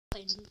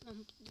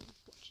I'm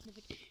watching the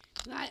video.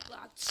 Right,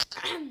 lads.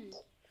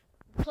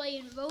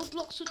 Playing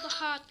Roblox with the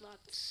hard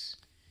lads.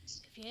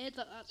 If you heard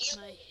that, that's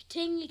my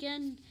thing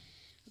again.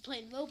 We're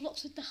playing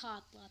Roblox with the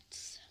hard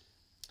lads.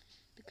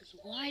 Because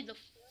why the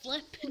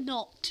flip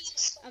not?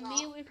 I'm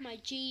here with my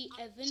G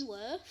Evan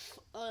Worth,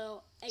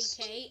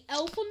 aka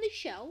Elf on the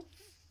Shelf.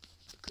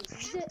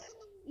 Because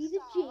he's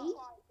a G.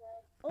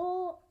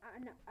 Oh,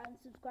 and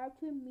subscribe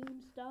to him,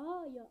 Meme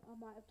Star. Yeah, I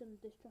might have done a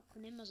diss track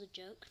on him as a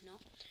joke, no.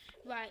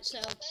 Right, so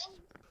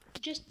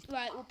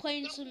we're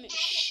playing some.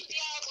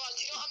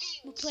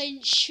 We're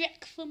playing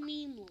Shrek for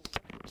Meme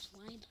Lords.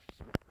 Why the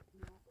fuck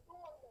not?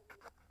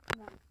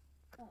 Right.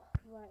 Oh,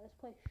 right, let's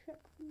play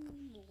Shrek for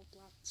Meme Lord,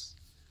 lads.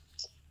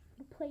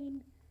 We're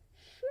playing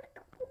Shrek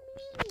for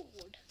Meme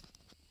Lord.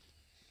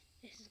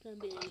 This is gonna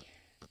be. Are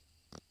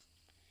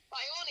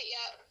you on it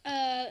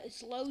yet?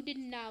 It's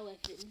loading now,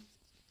 Evan.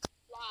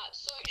 Right,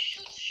 so it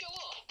should show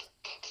up.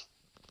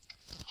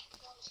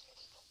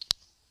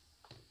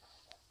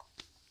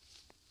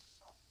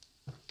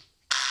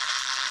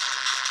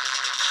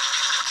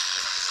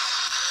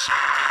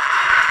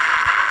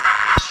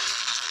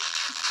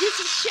 This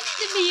is shit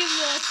to me and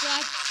Ross,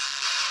 lads.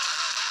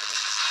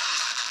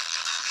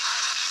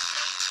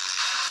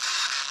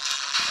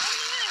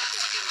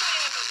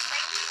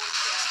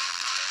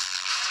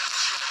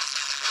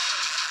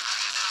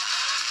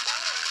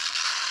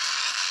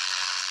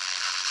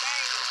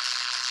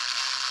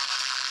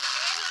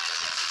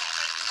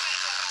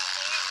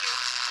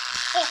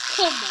 Oh,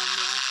 come on,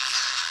 Ross.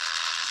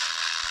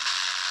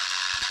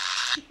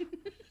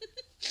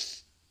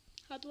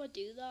 How do I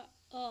do that?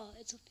 Oh,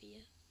 it's up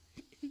here.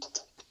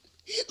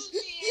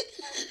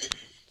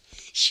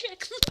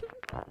 Shrek.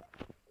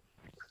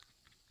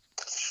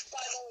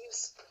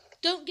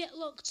 Don't get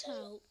locked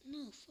out.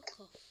 No, fuck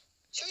off.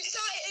 Should we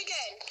start it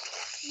again?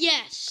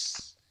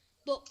 Yes,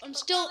 but I'm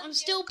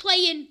still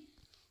playing.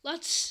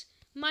 That's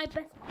my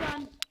best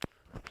plan.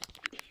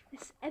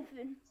 This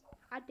Evan,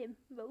 Adam,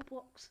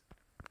 Roblox.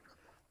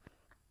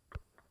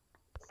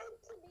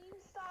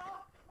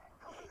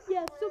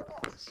 Yeah,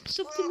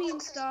 sub to Meme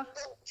Star.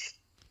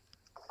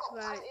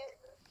 Right,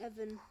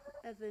 Evan,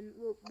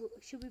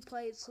 should we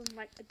play some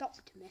like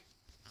Adopt Me?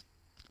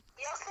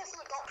 Yes, let's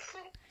adopt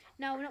me.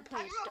 No, we're not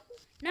playing.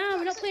 No,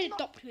 we're not playing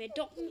Adopt Me.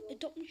 Adopt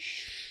Me.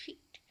 Shit.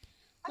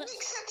 Have you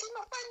accepted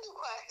my friend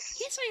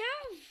request? Yes, I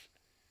have.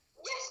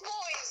 Yes,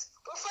 boys,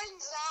 we're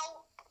friends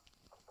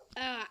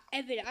now.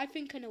 Evan, I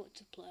think I know what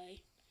to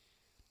play.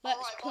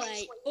 Let's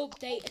play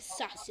Update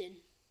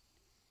Assassin.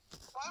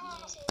 Why am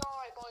I saying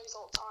alright, boys,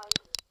 all the time?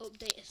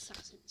 Update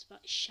Assassins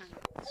about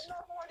Shanks.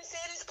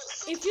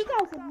 If If you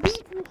guys are new to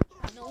this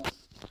channel,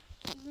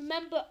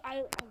 remember I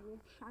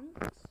love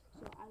Shanks,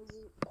 so I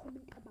will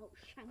comment about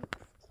Shanks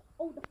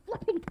all the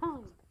flipping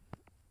time.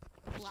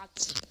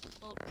 Lads,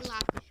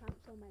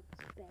 Shanks on my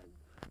bed.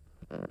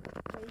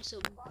 Play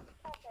some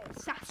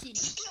Assassin.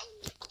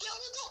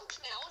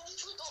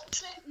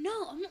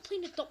 No, I'm not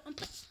playing Adopt Me.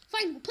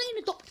 Fine, we're playing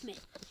Adopt Me.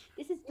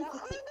 This is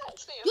difficult.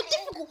 You're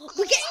difficult.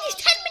 We're getting this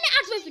 10-minute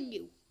ad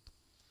revenue.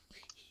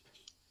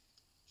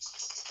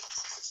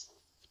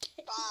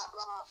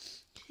 Right.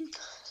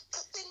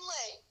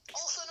 Finley,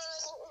 also known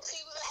as Little T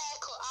with a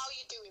haircut, how are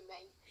you doing,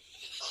 mate?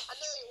 I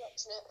know you're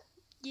watching it.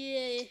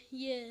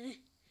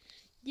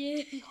 Yeah.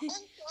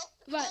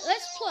 Right,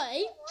 let's play.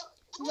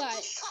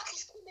 Right.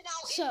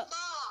 So,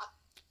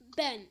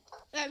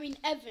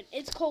 Evan,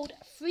 it's called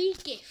Free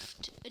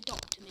Gift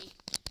Adopt Me.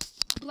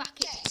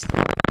 Brackets.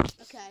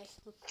 Okay,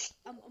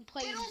 I'm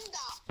playing.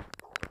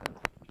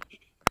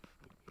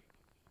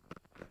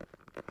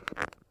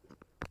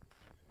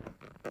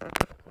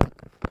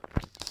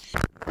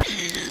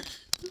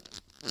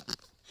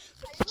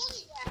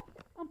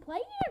 I'm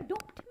playing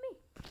Adopt Me.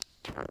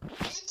 Are you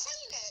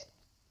playing it?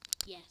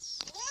 Yes.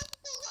 Why have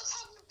we got to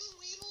have the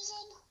weevils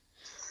on?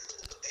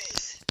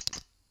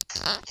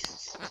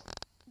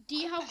 Do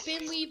you have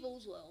Bin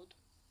Weevil's World?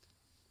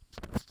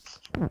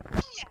 Oh,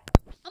 yeah.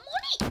 I'm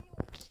on it!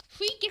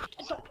 Free Gift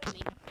Adopt Me.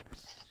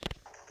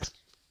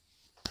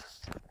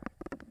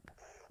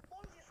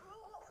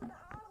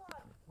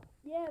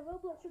 Yeah,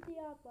 Roblox with the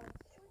hard lads.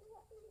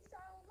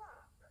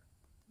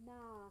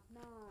 Nah.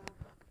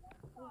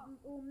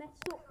 We'll mess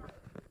up.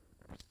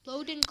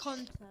 Loading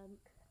content.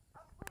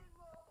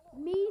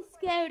 Me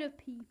scared of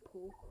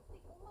people.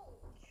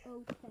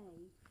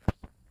 Okay.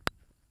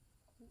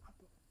 What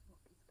the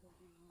fuck is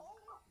going on? All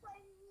my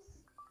friends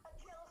are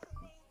jealous of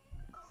me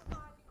because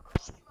I'm in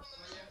costume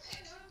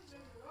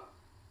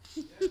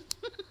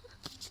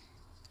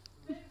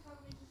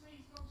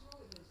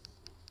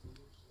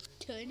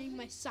Turning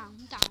my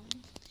sound down.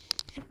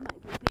 It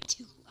might be a bit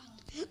too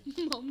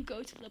loud. Mom,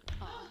 go to the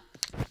park.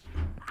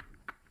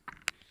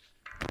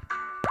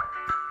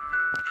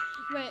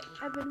 Wait,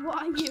 Evan, what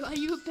are you? Are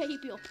you a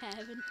baby or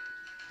parent?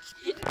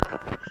 You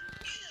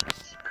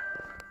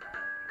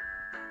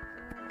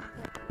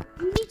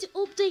need to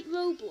update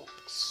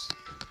Roblox.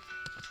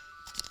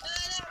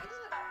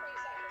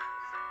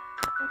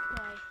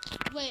 Okay.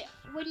 Wait,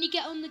 when you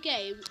get on the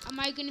game, am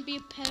I going to be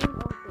a parent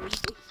or a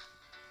baby?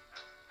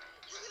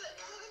 You're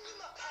gonna be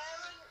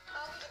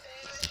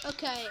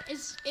Okay,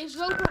 is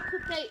Roblox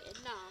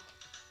updated now?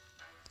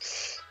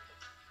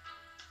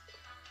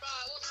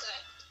 Right, one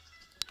sec.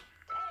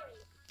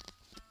 Hey,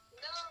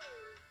 no.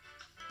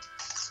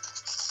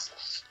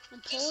 I'm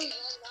Just paused. get on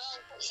now.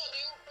 What's that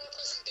new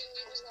person doing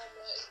with his name,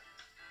 mate?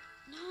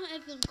 No,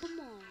 Evan, come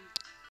on.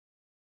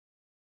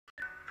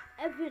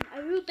 Evan,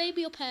 are you a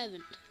baby or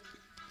parent?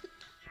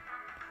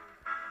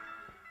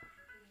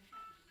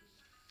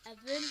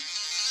 Evan?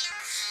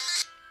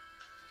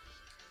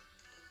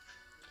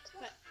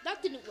 Right,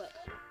 that didn't work.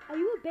 Are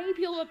you a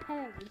baby or a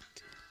parent?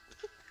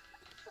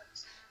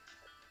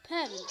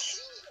 Parent.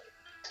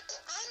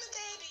 I'm a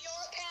baby,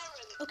 you're a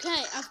parent.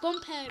 Okay, I've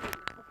gone parent.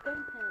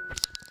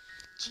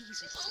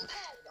 Jesus. I'm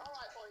parent.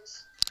 Alright,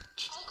 boys.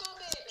 I'll go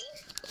baby.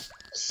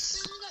 As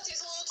soon as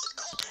it's loads of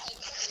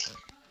content.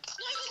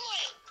 No,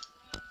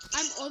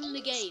 I'm on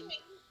the game.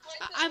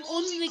 I'm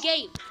on the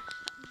game.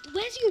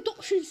 Where's your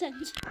adoption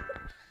centre? Sad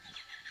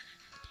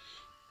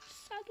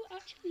we're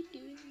actually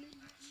doing this.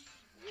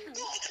 I'm gonna be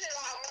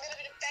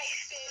the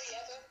best baby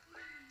ever.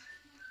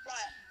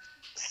 Right,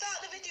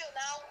 start the video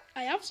now.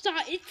 I have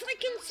started. It's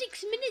like in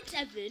 6 minutes,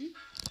 Evan.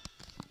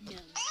 No.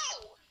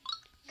 Oh!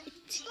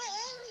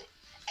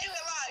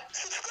 Anyway, right,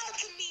 subscribe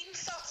to me and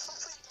start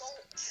something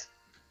mulch.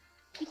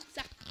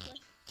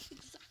 Exactly.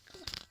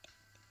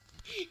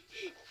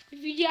 If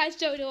you guys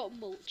don't know what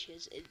mulch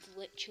is, it's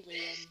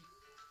literally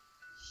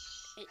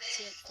it's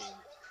a thing.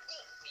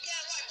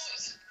 Yeah, right,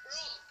 boys,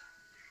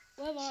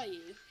 run. Where are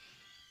you?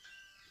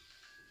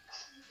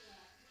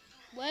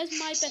 Where's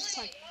my best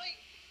plan?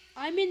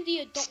 I'm in the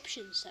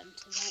adoption centre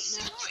right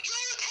now. You're a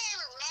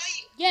parent,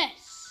 right?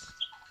 Yes.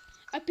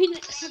 I've been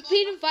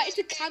invited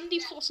to Candy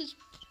Floss's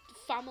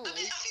family.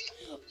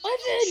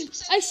 Evan,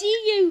 I see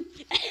you.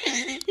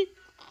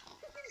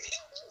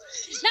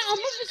 Now I'm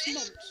with this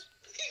month.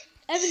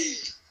 Evan.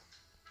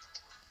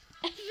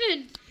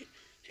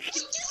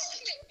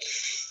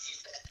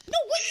 No,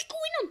 what's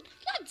going on?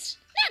 Lads,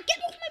 now get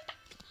off my back.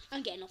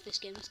 I'm getting off this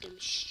game. This game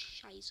is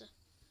shizer.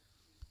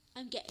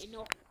 I'm getting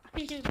off.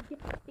 I'm getting off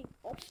that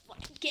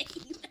game.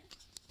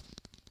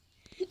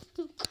 Oh,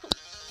 God.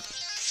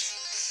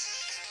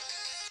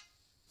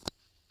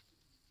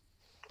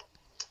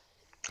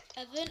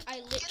 Evan,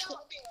 I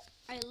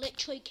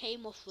literally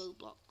came off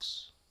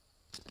Roblox.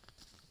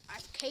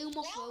 I came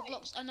off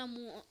Roblox and I'm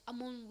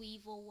on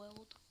Weevil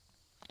World.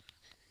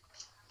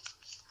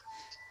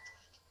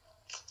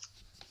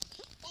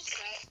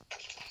 Okay.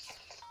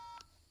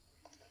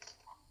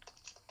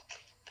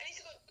 I need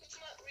to go to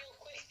that real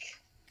quick.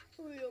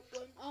 Hurry up,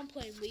 man. I'm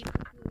playing Weevil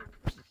World.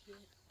 Yeah.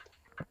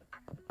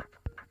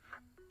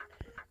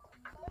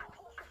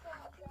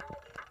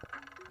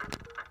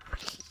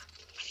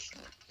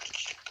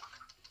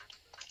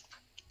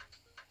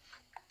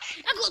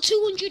 I got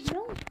 200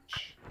 notes.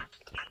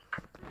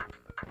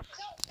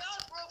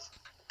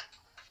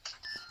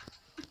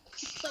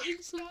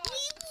 Playing some Weevil World.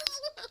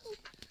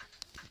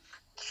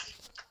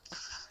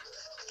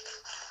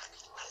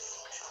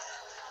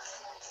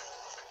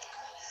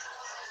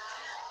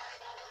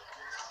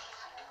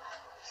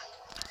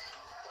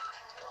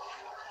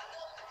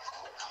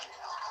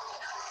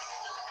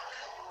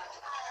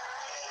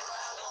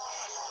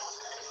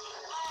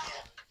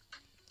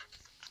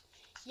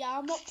 Yeah,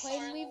 I'm not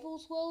playing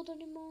Weevil's World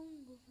anymore.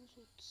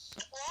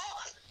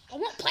 What?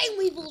 I'm not playing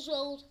Weevil's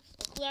World.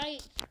 Okay,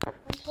 I'm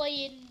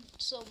playing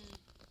some.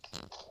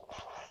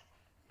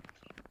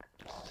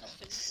 Nothing. I'm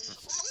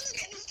gonna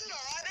get this done,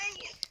 alright,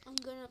 mate?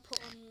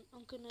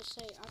 I'm gonna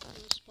say add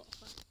my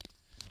Spotify.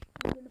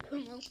 I'm gonna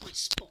promote my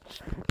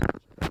Spotify.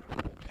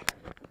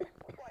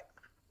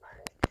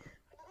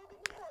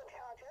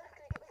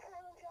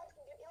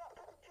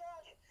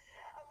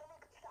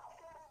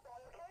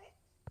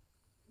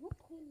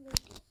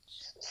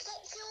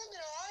 Stop filming,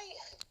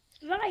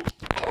 alright? Right.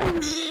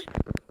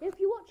 If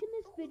you're watching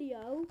this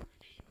video,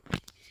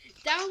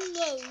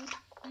 download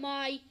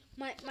my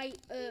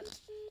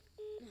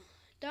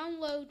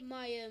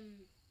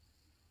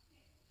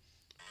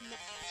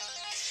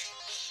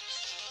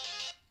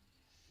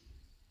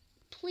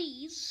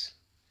please,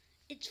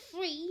 it's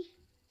free.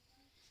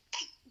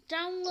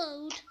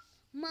 Download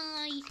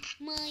my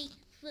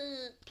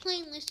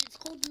playlist. It's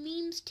called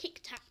Memes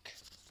Tic Tac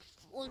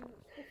on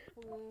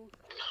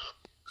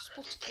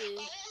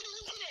Spotify.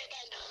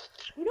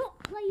 We're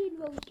not playing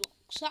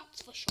Roblox,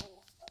 that's for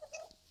sure.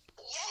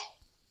 Yeah?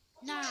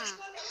 Nah.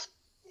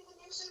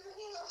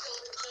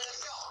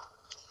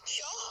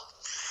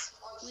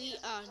 We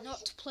are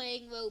not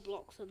playing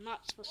Roblox, and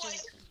that's for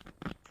something.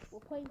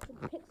 We're playing some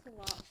pixel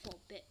art for a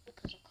bit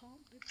because I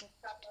can't be bothered to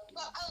do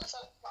it.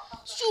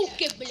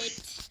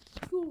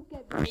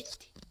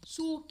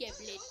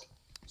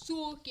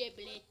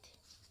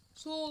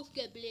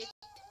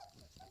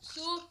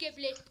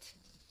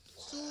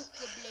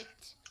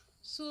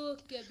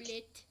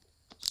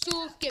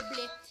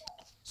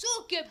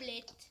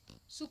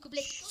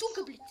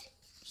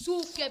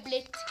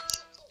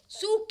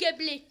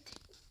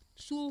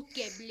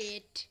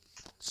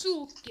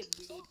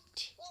 Sukeblit.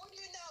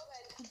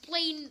 I'm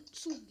playing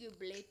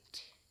Sukeblit.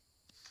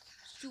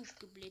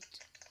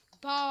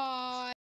 Bye.